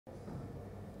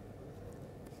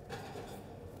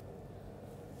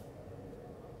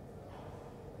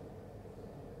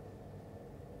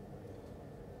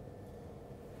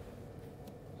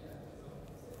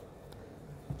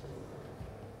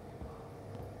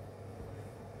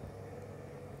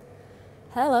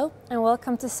Hello and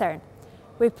welcome to CERN.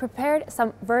 We've prepared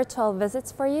some virtual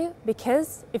visits for you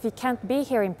because if you can't be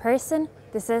here in person,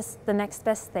 this is the next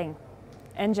best thing.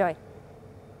 Enjoy!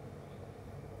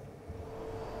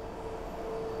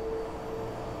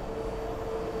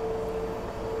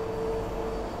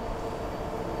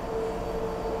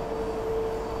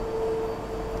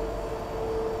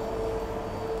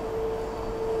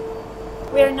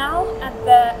 We are now at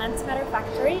the Antimatter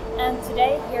Factory, and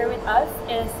today here with us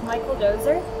is Michael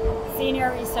Dozer,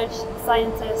 Senior Research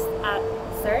Scientist at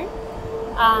CERN.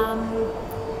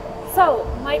 So,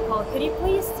 Michael, could you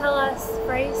please tell us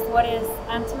first what is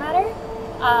antimatter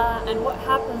and what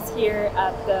happens here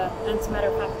at the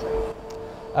Antimatter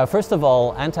Factory? First of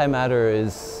all, antimatter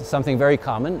is something very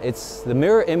common. It's the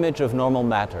mirror image of normal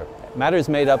matter. Matter is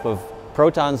made up of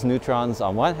protons, neutrons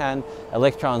on one hand,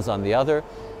 electrons on the other.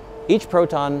 Each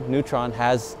proton, neutron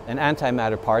has an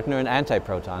antimatter partner, an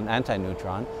antiproton,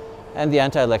 antineutron, and the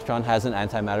antielectron has an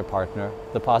antimatter partner,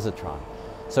 the positron.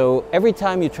 So every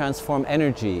time you transform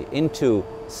energy into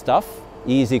stuff,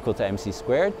 E is equal to mc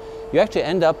squared, you actually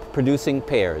end up producing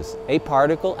pairs, a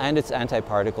particle and its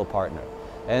antiparticle partner.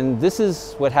 And this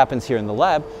is what happens here in the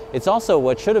lab. It's also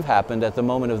what should have happened at the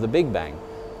moment of the Big Bang,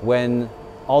 when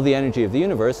all the energy of the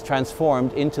universe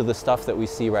transformed into the stuff that we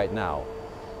see right now.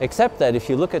 Except that if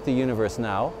you look at the universe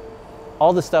now,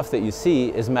 all the stuff that you see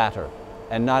is matter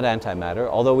and not antimatter,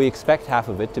 although we expect half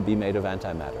of it to be made of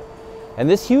antimatter. And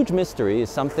this huge mystery is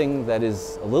something that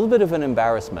is a little bit of an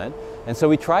embarrassment, and so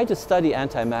we tried to study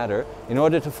antimatter in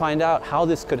order to find out how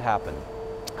this could happen,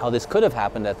 how this could have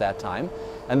happened at that time.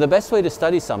 And the best way to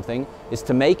study something is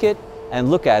to make it and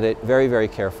look at it very, very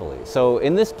carefully. So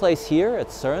in this place here at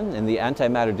CERN, in the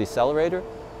antimatter decelerator,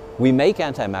 we make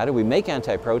antimatter, we make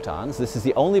antiprotons. This is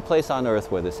the only place on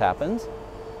Earth where this happens.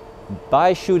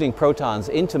 By shooting protons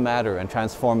into matter and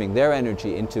transforming their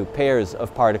energy into pairs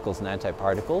of particles and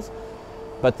antiparticles.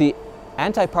 But the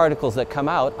antiparticles that come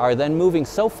out are then moving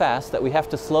so fast that we have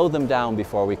to slow them down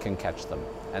before we can catch them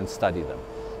and study them.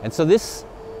 And so this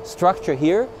structure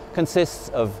here consists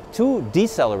of two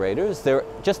decelerators. They're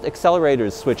just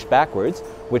accelerators switched backwards,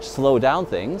 which slow down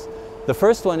things. The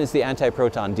first one is the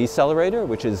antiproton decelerator,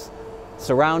 which is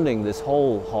surrounding this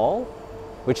whole hall,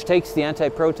 which takes the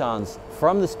antiprotons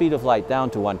from the speed of light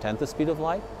down to 1/10 the speed of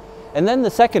light. And then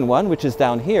the second one, which is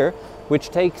down here,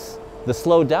 which takes the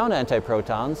slowed down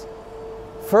antiprotons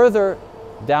further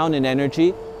down in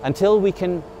energy until we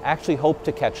can actually hope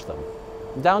to catch them,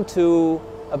 down to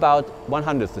about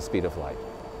 1/100th the speed of light.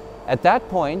 At that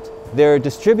point, they're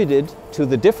distributed to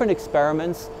the different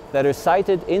experiments that are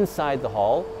sited inside the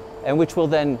hall, and which will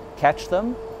then catch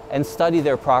them and study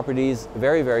their properties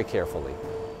very, very carefully.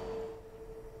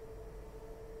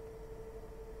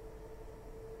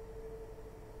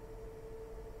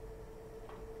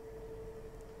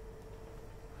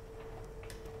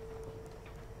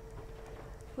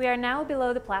 We are now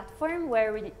below the platform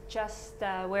where we just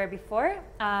were before,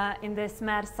 in this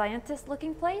mad scientist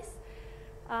looking place.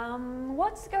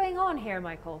 What's going on here,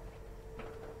 Michael?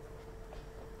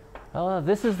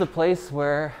 This is the place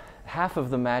where half of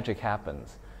the magic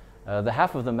happens. The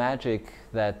half of the magic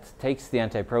that takes the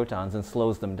antiprotons and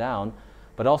slows them down,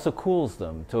 but also cools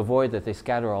them to avoid that they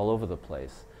scatter all over the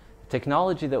place.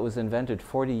 Technology that was invented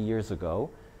 40 years ago,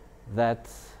 that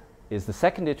is the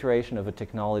second iteration of a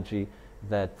technology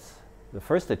that the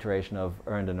first iteration of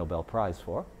earned a Nobel Prize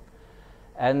for,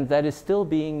 and that is still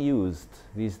being used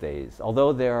these days.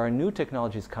 Although there are new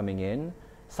technologies coming in,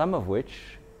 some of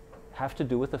which have to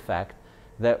do with the fact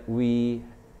that we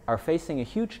are facing a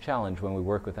huge challenge when we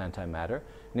work with antimatter,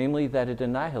 namely that it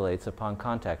annihilates upon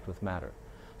contact with matter.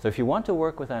 So if you want to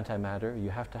work with antimatter, you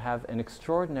have to have an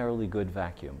extraordinarily good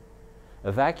vacuum.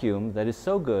 A vacuum that is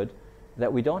so good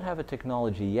that we don't have a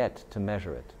technology yet to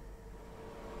measure it.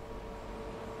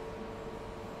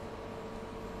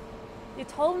 You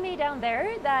told me down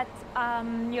there that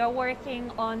you're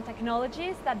working on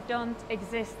technologies that don't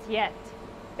exist yet.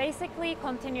 Basically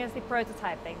continuously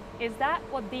prototyping. Is that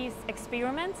what these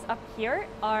experiments up here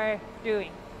are doing?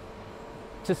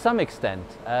 To some extent.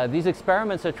 These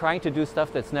experiments are trying to do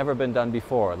stuff that's never been done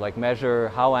before, like measure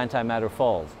how antimatter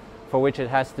falls, for which it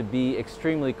has to be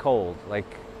extremely cold,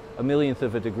 like a millionth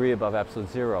of a degree above absolute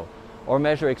zero, or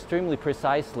measure extremely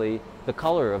precisely the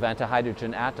color of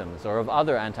antihydrogen atoms or of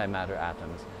other antimatter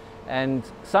atoms. And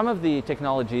some of the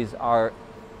technologies are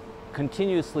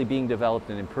continuously being developed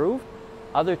and improved.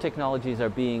 Other technologies are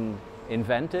being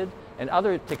invented, and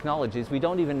other technologies we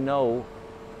don't even know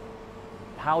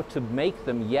how to make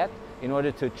them yet in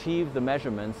order to achieve the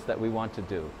measurements that we want to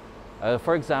do.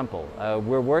 For example,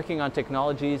 we're working on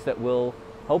technologies that will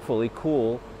hopefully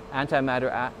cool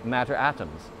matter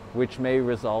atoms, which may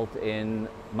result in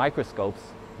microscopes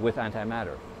with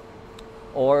antimatter.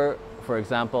 Or, for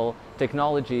example,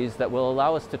 technologies that will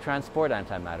allow us to transport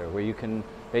antimatter, where you can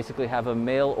basically have a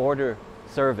mail order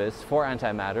service for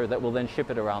antimatter that will then ship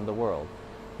it around the world.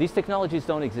 These technologies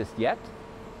don't exist yet.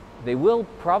 They will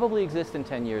probably exist in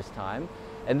 10 years' time.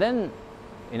 And then,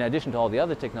 in addition to all the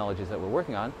other technologies that we're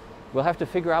working on, we'll have to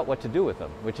figure out what to do with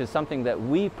them, which is something that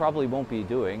we probably won't be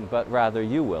doing, but rather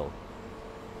you will.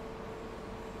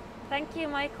 Thank you,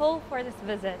 Michael, for this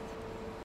visit.